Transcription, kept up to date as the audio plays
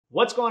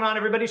What's going on,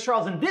 everybody? It's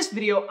Charles. In this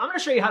video, I'm going to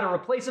show you how to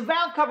replace a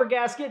valve cover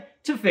gasket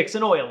to fix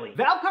an oil leak.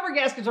 Valve cover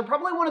gaskets are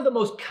probably one of the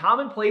most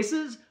common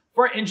places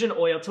for engine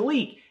oil to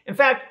leak. In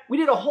fact, we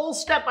did a whole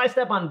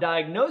step-by-step on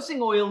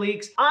diagnosing oil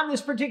leaks on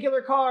this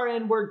particular car,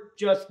 and we're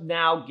just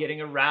now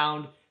getting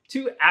around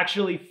to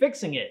actually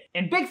fixing it.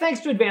 And big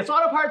thanks to Advanced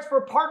Auto Parts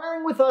for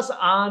partnering with us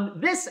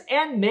on this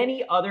and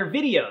many other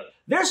videos.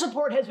 Their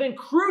support has been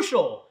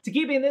crucial to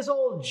keeping this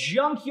old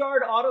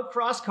junkyard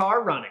autocross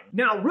car running.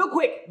 Now, real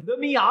quick, the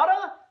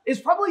Miata is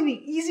probably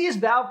the easiest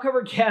valve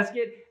cover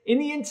gasket in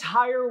the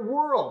entire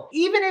world.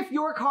 Even if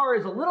your car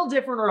is a little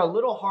different or a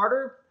little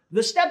harder,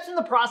 the steps and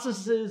the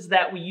processes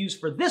that we use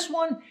for this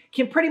one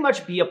can pretty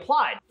much be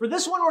applied. For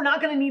this one, we're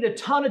not gonna need a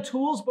ton of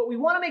tools, but we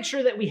wanna make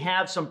sure that we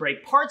have some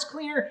brake parts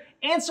cleaner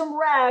and some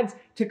rags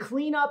to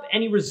clean up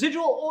any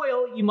residual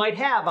oil you might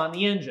have on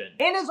the engine.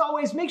 And as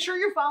always, make sure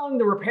you're following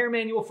the repair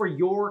manual for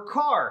your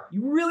car.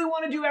 You really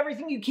wanna do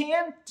everything you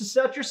can to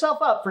set yourself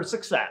up for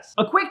success.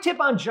 A quick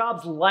tip on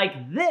jobs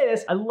like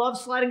this, I love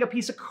sliding a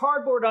piece of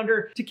cardboard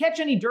under to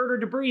catch any dirt or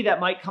debris that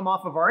might come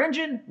off of our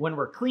engine when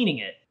we're cleaning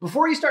it.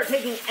 Before you start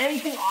taking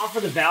anything off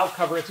of the valve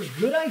cover, it's a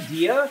good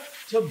idea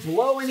to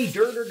blow any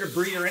dirt or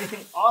debris or anything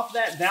off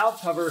that valve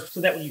cover so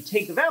that when you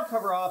take the valve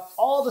cover off,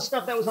 all the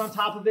stuff that was on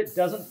top of it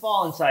doesn't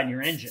fall inside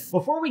your engine.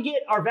 Before we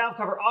get our valve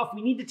cover off,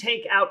 we need to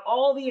take out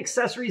all the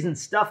accessories and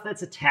stuff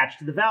that's attached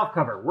to the valve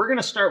cover. We're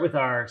gonna start with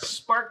our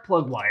spark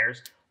plug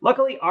wires.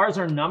 Luckily, ours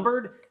are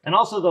numbered, and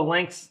also the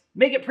lengths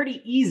make it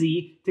pretty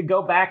easy to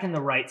go back in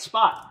the right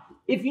spot.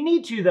 If you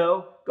need to,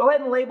 though, go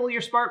ahead and label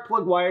your spark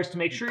plug wires to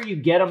make sure you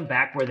get them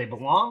back where they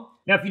belong.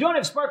 Now, if you don't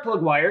have spark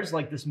plug wires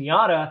like this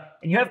Miata,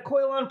 and you have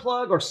coil-on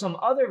plug or some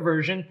other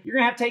version, you're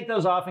gonna have to take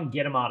those off and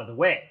get them out of the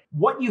way.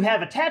 What you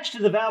have attached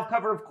to the valve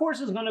cover, of course,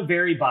 is gonna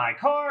vary by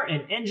car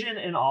and engine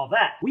and all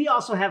that. We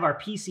also have our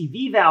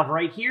PCV valve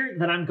right here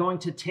that I'm going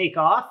to take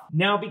off.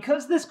 Now,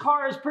 because this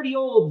car is pretty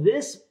old,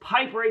 this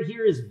pipe right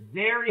here is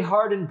very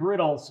hard and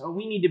brittle, so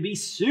we need to be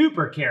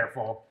super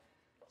careful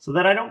so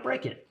that I don't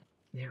break it.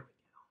 There we go.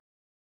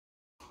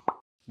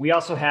 We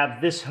also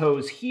have this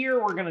hose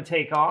here we're gonna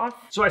take off.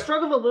 So I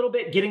struggled a little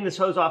bit getting this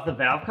hose off the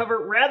valve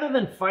cover. Rather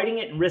than fighting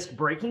it and risk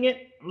breaking it,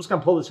 I'm just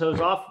gonna pull this hose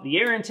off the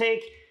air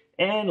intake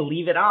and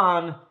leave it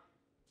on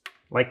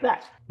like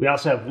that. We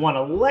also have one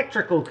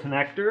electrical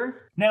connector.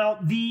 Now,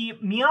 the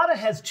Miata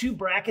has two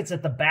brackets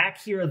at the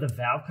back here of the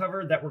valve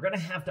cover that we're gonna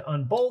have to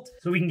unbolt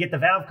so we can get the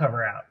valve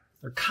cover out.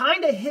 They're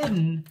kind of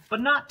hidden,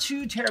 but not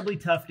too terribly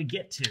tough to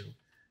get to.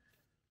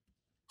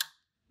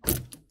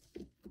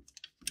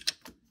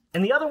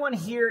 And the other one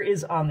here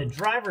is on the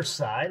driver's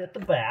side at the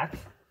back.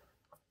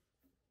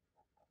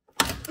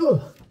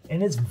 Ugh,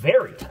 and it's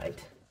very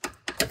tight.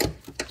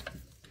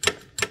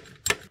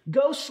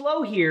 Go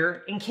slow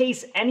here in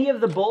case any of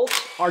the bolts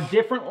are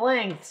different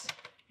lengths.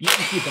 You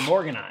can keep them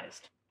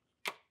organized.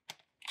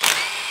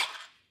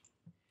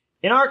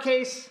 In our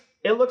case,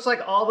 it looks like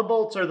all the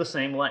bolts are the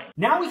same length.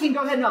 Now we can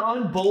go ahead and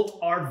unbolt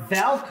our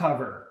valve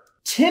cover.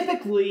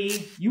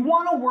 Typically, you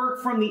want to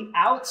work from the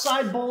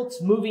outside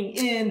bolts moving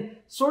in,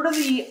 sort of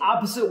the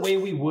opposite way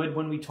we would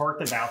when we torque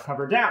the valve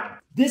cover down.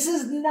 This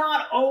is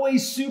not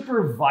always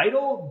super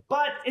vital,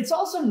 but it's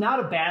also not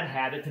a bad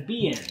habit to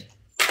be in.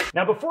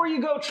 Now, before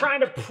you go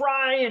trying to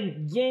pry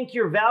and yank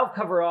your valve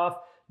cover off,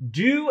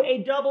 do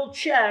a double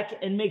check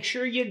and make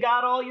sure you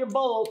got all your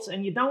bolts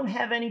and you don't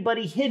have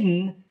anybody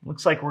hidden.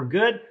 Looks like we're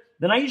good.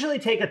 Then I usually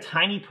take a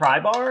tiny pry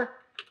bar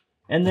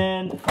and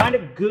then find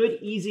a good,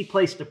 easy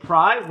place to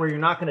pry where you're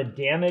not gonna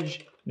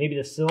damage maybe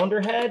the cylinder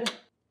head,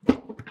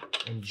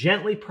 and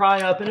gently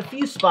pry up in a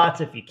few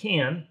spots if you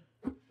can.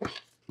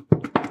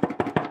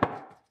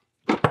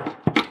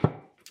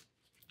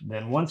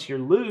 Then once you're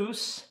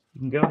loose,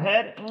 you can go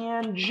ahead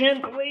and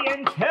gently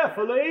and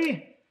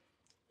carefully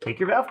take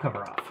your valve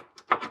cover off.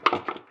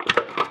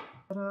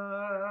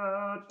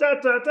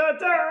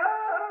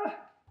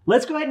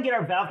 Let's go ahead and get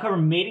our valve cover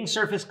mating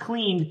surface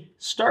cleaned.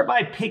 Start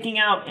by picking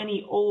out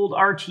any old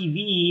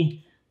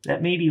RTV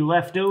that may be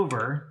left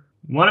over.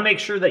 You want to make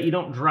sure that you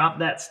don't drop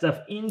that stuff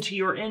into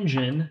your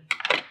engine.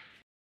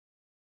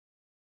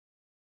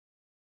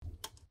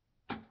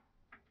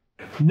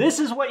 This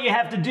is what you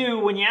have to do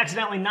when you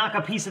accidentally knock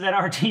a piece of that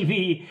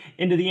RTV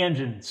into the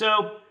engine.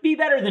 So be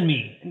better than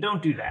me and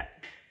don't do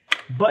that.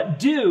 But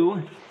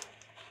do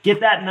get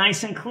that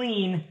nice and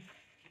clean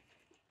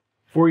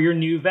for your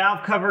new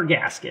valve cover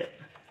gasket.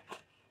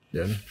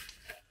 Yeah.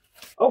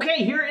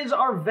 Okay, here is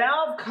our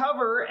valve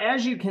cover.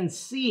 As you can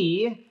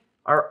see,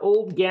 our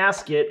old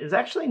gasket is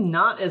actually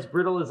not as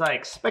brittle as I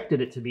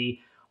expected it to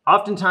be.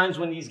 Oftentimes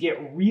when these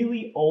get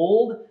really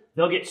old,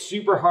 they'll get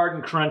super hard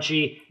and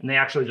crunchy and they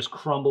actually just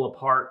crumble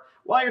apart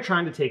while you're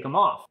trying to take them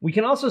off. We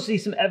can also see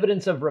some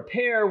evidence of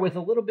repair with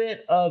a little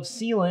bit of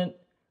sealant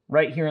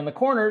right here in the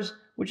corners,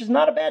 which is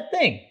not a bad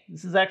thing.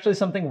 This is actually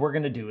something we're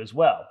gonna do as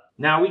well.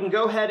 Now we can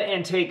go ahead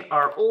and take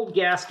our old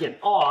gasket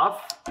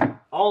off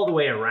all the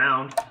way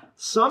around.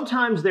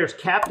 Sometimes there's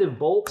captive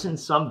bolts in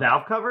some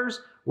valve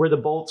covers where the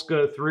bolts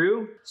go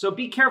through. So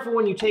be careful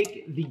when you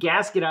take the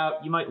gasket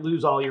out, you might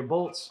lose all your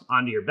bolts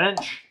onto your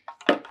bench.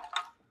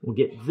 We'll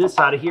get this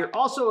out of here.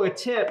 Also a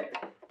tip,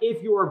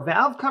 if your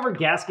valve cover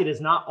gasket is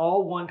not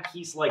all one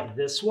piece like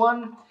this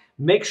one,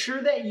 make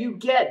sure that you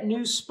get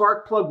new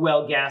spark plug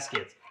well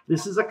gaskets.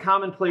 This is a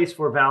common place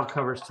for valve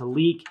covers to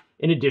leak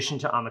in addition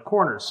to on the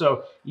corners.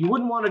 So you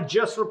wouldn't want to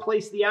just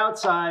replace the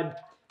outside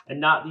and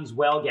not these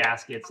well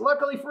gaskets.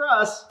 Luckily for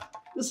us,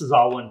 this is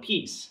all one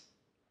piece.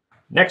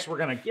 Next, we're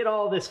gonna get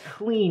all this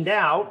cleaned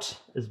out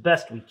as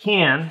best we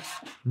can.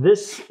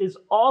 This is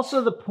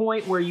also the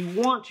point where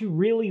you want to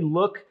really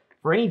look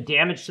for any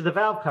damage to the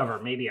valve cover,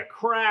 maybe a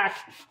crack,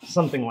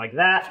 something like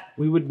that.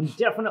 We would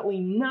definitely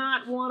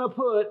not want to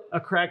put a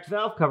cracked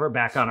valve cover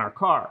back on our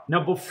car.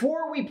 Now,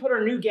 before we put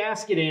our new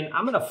gasket in,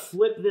 I'm gonna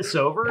flip this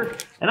over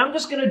and I'm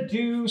just gonna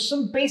do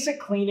some basic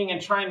cleaning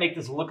and try and make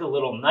this look a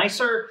little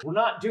nicer. We're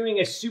not doing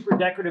a super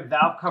decorative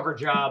valve cover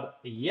job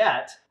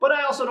yet, but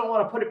I also don't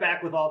want to put it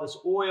back with all this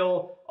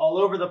oil all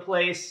over the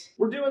place.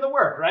 We're doing the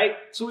work, right?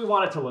 So we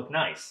want it to look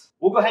nice.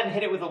 We'll go ahead and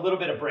hit it with a little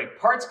bit of brake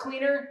parts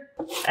cleaner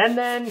and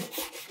then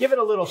give it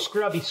a little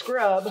scrubby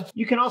scrub.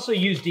 You can also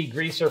use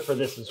degreaser for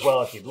this as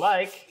well if you'd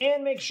like,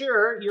 and make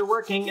sure you're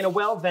working in a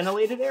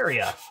well-ventilated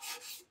area.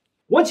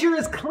 Once you're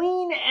as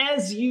clean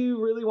as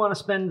you really want to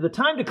spend the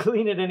time to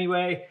clean it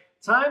anyway,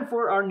 time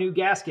for our new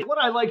gasket. What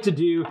I like to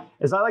do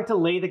is I like to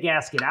lay the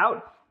gasket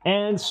out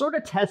and sort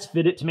of test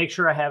fit it to make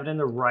sure I have it in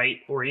the right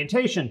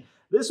orientation.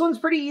 This one's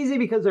pretty easy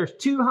because there's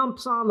 2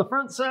 humps on the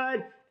front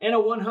side and a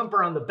 1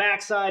 humper on the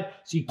back side,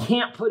 so you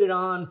can't put it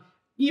on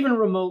even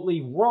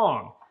remotely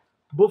wrong.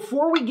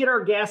 Before we get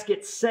our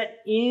gasket set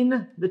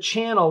in the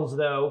channels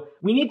though,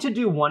 we need to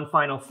do one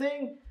final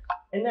thing,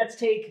 and that's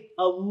take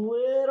a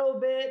little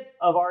bit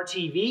of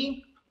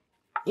RTV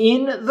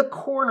in the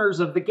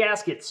corners of the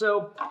gasket.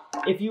 So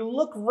if you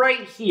look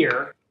right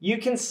here, you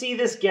can see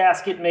this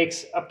gasket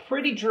makes a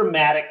pretty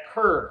dramatic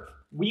curve.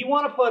 We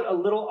want to put a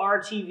little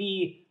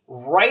RTV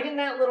right in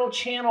that little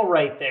channel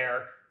right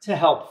there to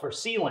help for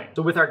sealing.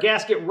 So with our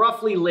gasket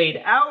roughly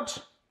laid out,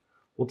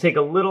 we'll take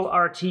a little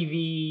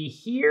RTV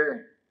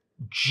here,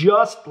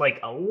 just like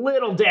a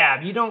little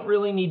dab. You don't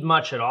really need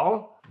much at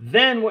all.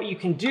 Then what you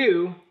can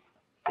do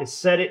is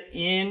set it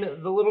in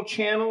the little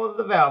channel of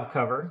the valve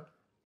cover.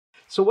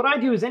 So what I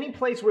do is any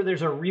place where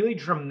there's a really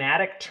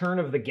dramatic turn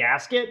of the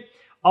gasket,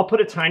 I'll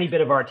put a tiny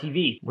bit of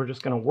RTV. We're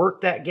just gonna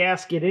work that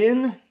gasket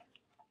in.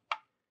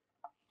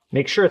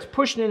 Make sure it's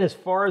pushed in as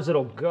far as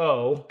it'll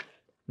go.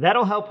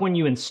 That'll help when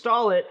you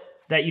install it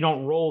that you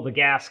don't roll the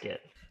gasket.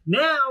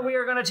 Now we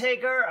are going to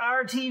take our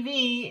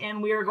RTV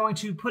and we are going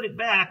to put it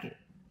back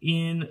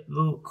in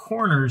the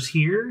corners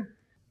here.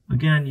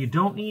 Again, you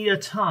don't need a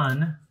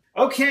ton.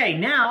 Okay,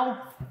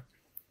 now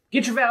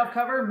get your valve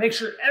cover, make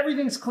sure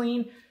everything's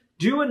clean.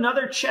 Do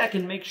another check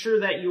and make sure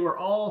that you are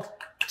all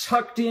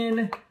tucked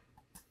in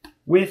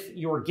with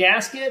your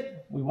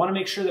gasket. We want to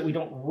make sure that we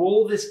don't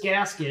roll this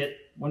gasket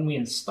when we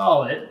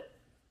install it.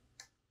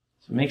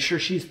 So make sure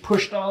she's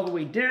pushed all the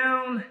way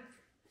down.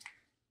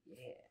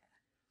 Yeah.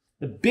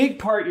 The big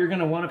part you're going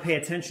to want to pay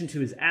attention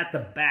to is at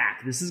the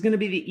back. This is going to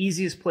be the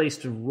easiest place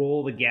to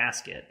roll the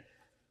gasket.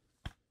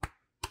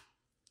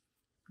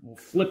 We'll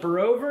flip her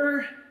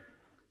over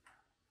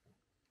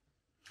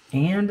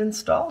and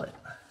install it.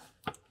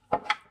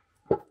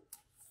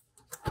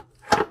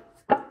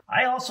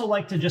 I also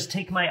like to just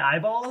take my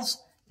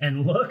eyeballs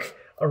and look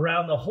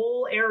around the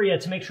whole area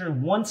to make sure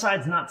one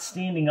side's not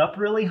standing up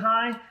really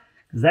high,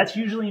 because that's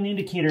usually an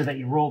indicator that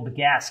you rolled the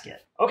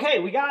gasket. Okay,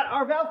 we got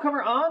our valve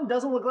cover on.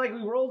 Doesn't look like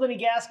we rolled any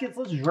gaskets.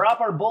 Let's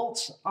drop our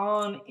bolts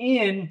on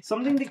in.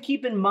 Something to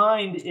keep in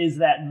mind is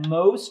that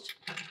most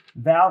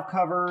valve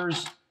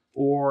covers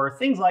or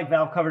things like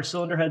valve cover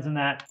cylinder heads and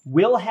that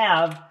will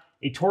have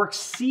a torque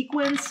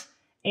sequence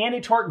and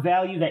a torque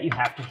value that you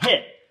have to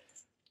hit.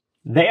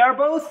 They are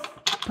both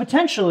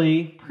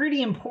potentially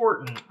pretty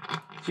important,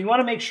 so you want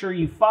to make sure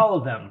you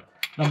follow them.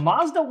 The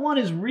Mazda 1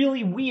 is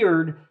really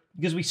weird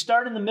because we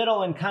start in the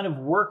middle and kind of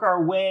work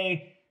our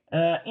way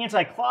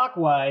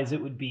anti-clockwise,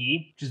 it would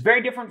be, which is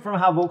very different from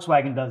how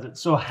Volkswagen does it.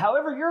 So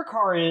however your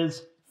car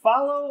is,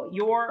 follow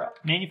your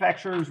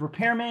manufacturer's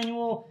repair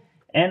manual.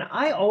 And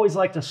I always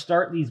like to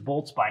start these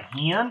bolts by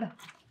hand.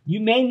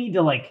 You may need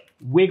to like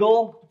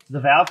wiggle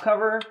the valve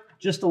cover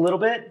just a little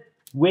bit,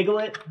 wiggle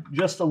it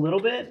just a little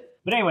bit.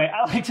 But anyway,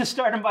 I like to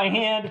start them by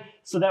hand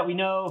so that we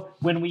know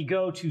when we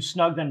go to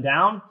snug them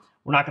down,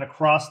 we're not going to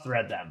cross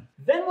thread them.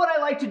 Then what I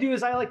like to do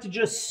is I like to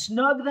just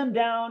snug them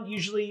down,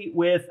 usually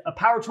with a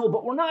power tool,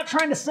 but we're not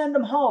trying to send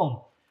them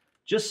home.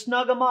 Just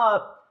snug them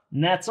up,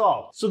 and that's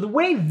all. So the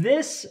way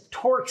this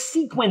torque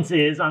sequence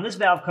is on this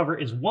valve cover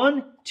is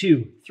 1,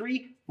 2,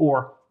 3,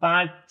 4,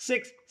 5,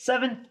 6,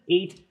 7,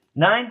 8,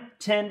 9,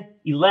 10,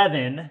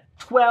 11,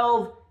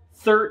 12,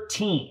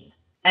 13.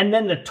 And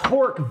then the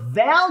torque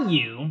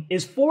value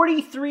is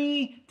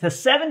 43 to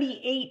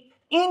 78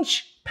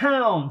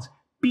 inch-pounds.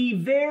 Be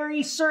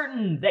very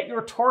certain that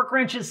your torque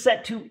wrench is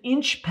set to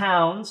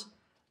inch-pounds,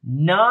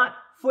 not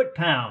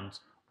foot-pounds,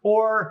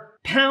 or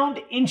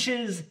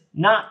pound-inches,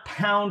 not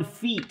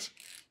pound-feet.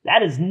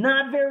 That is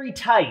not very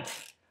tight.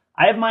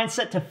 I have mine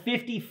set to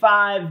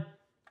 55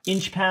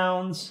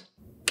 inch-pounds.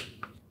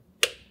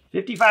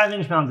 55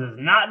 inch-pounds is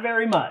not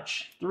very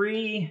much.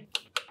 3.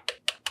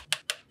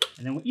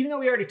 And then even though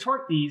we already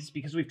torqued these,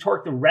 because we've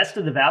torqued the rest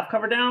of the valve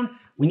cover down,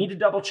 we need to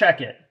double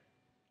check it.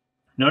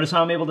 Notice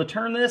how I'm able to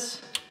turn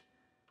this.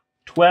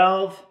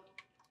 12,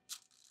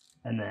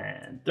 and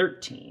then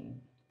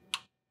 13.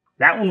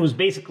 That one was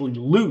basically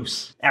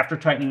loose after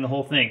tightening the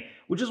whole thing,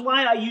 which is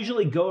why I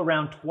usually go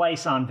around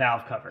twice on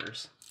valve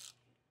covers.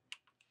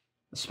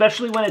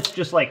 Especially when it's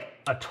just like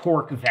a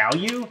torque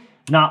value,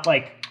 not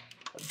like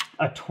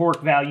a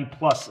torque value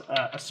plus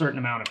a certain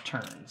amount of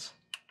turns.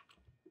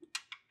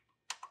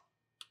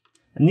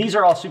 And these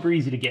are all super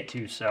easy to get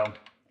to, so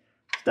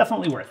it's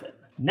definitely worth it.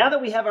 Now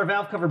that we have our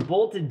valve cover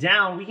bolted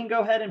down, we can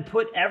go ahead and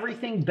put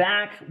everything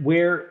back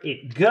where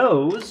it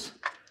goes,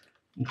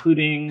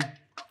 including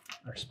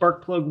our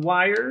spark plug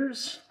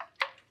wires.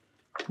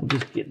 We'll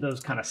just get those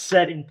kind of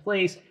set in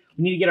place.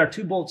 We need to get our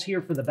 2 bolts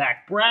here for the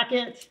back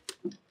bracket.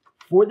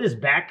 For this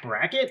back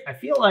bracket, I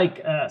feel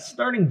like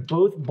starting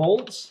both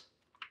bolts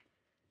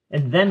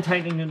and then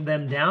tightening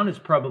them down is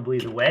probably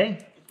the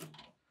way.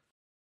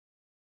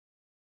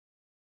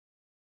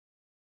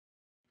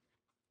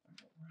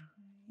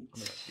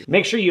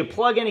 Make sure you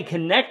plug any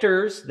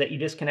connectors that you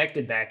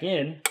disconnected back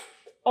in.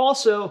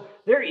 Also,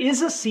 there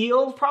is a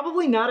seal.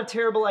 Probably not a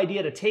terrible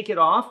idea to take it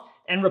off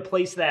and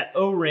replace that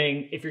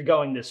O-ring if you're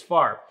going this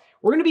far.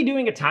 We're going to be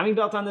doing a timing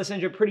belt on this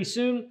engine pretty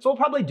soon, so we'll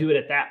probably do it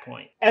at that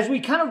point. As we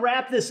kind of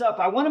wrap this up,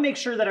 I want to make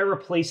sure that I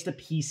replace the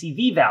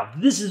PCV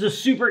valve. This is a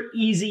super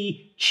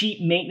easy,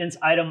 cheap maintenance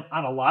item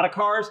on a lot of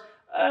cars.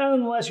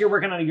 Unless you're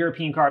working on a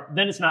European car,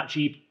 then it's not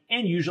cheap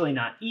and usually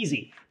not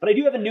easy. But I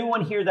do have a new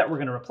one here that we're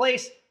going to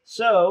replace.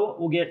 So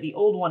we'll get the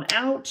old one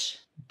out,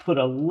 put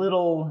a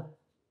little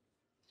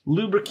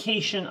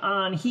lubrication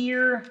on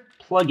here,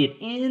 plug it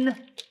in.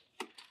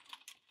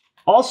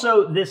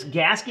 Also, this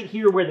gasket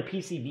here where the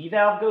PCV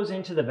valve goes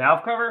into the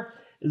valve cover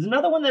is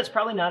another one that's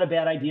probably not a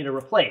bad idea to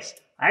replace.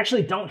 I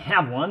actually don't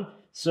have one,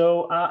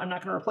 so I'm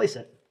not going to replace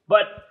it.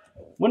 But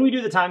when we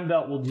do the timing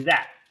belt, we'll do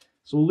that.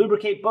 So we'll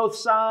lubricate both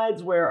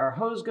sides where our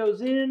hose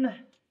goes in,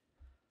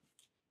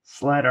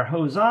 slide our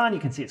hose on. You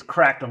can see it's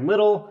cracked a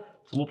little.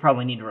 So we'll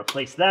probably need to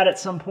replace that at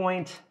some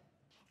point.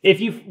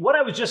 What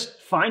I was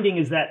just finding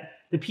is that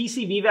the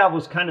PCV valve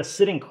was kind of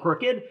sitting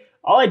crooked.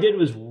 All I did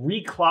was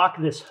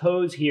reclock this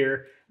hose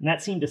here, and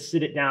that seemed to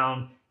sit it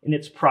down in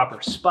its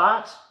proper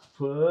spot.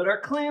 Put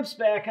our clamps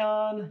back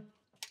on.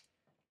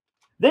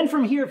 Then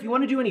from here, if you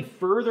want to do any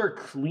further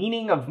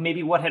cleaning of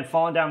maybe what had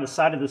fallen down the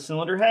side of the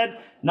cylinder head,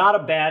 not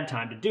a bad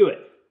time to do it.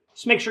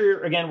 Just make sure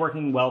you're, again,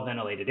 working in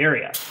well-ventilated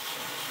area.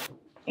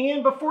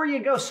 And before you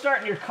go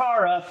starting your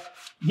car up,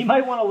 you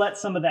might want to let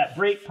some of that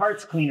brake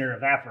parts cleaner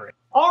evaporate.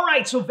 All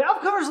right, so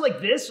valve covers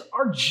like this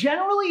are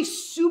generally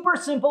super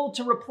simple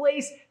to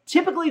replace.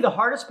 Typically, the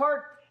hardest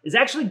part is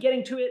actually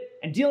getting to it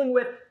and dealing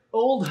with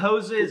old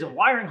hoses and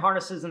wiring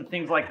harnesses and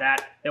things like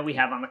that we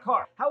have on the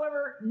car.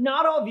 However,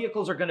 not all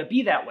vehicles are going to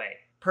be that way.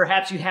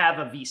 Perhaps you have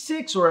a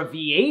V6 or a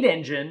V8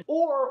 engine,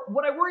 or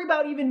what I worry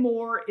about even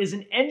more is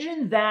an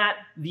engine that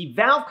the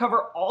valve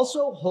cover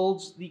also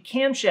holds the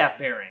camshaft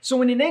bearing.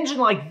 So in an engine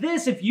like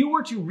this, if you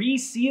were to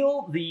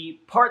reseal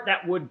the part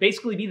that would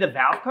basically be the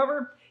valve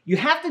cover, you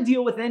have to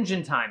deal with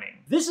engine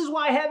timing. This is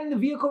why having the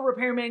vehicle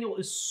repair manual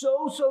is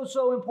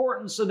so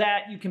important, so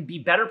that you can be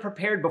better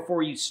prepared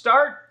before you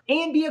start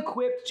and be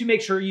equipped to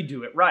make sure you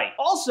do it right.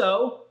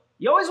 Also,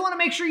 you always want to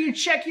make sure you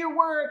check your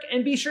work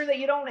and be sure that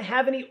you don't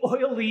have any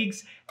oil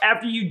leaks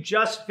after you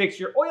just fix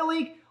your oil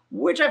leak,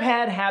 which I've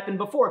had happen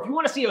before. If you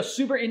want to see a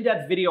super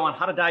in-depth video on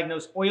how to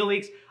diagnose oil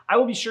leaks, I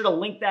will be sure to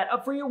link that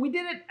up for you. We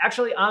did it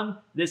actually on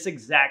this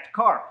exact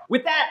car.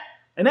 With that,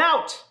 I'm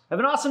out. Have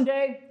an awesome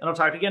day, and I'll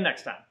talk to you again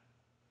next time.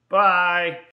 Bye.